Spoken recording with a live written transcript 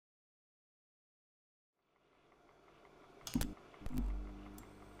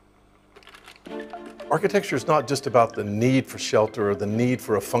Architecture is not just about the need for shelter or the need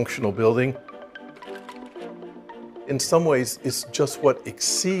for a functional building. In some ways, it's just what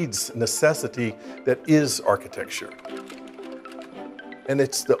exceeds necessity that is architecture. And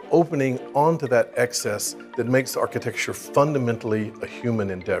it's the opening onto that excess that makes architecture fundamentally a human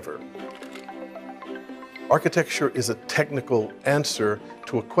endeavor. Architecture is a technical answer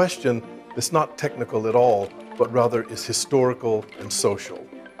to a question that's not technical at all, but rather is historical and social.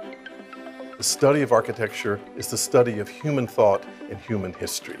 The study of architecture is the study of human thought and human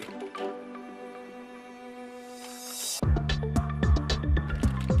history.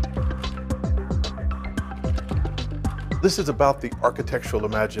 This is about the architectural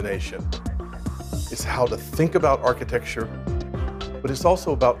imagination. It's how to think about architecture, but it's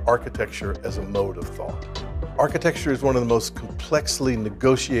also about architecture as a mode of thought. Architecture is one of the most complexly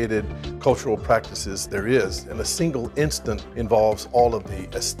negotiated cultural practices there is, and a single instant involves all of the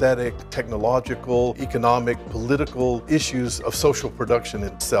aesthetic, technological, economic, political issues of social production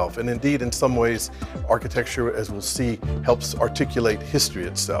itself. And indeed, in some ways, architecture, as we'll see, helps articulate history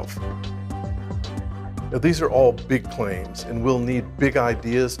itself. Now, these are all big claims, and we'll need big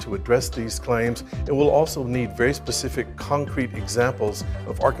ideas to address these claims, and we'll also need very specific, concrete examples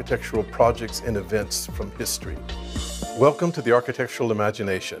of architectural projects and events from history. Welcome to the Architectural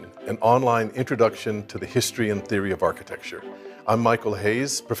Imagination, an online introduction to the history and theory of architecture. I'm Michael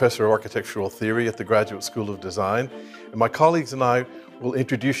Hayes, Professor of Architectural Theory at the Graduate School of Design, and my colleagues and I will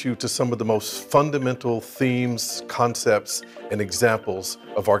introduce you to some of the most fundamental themes, concepts, and examples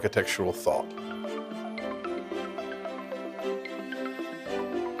of architectural thought.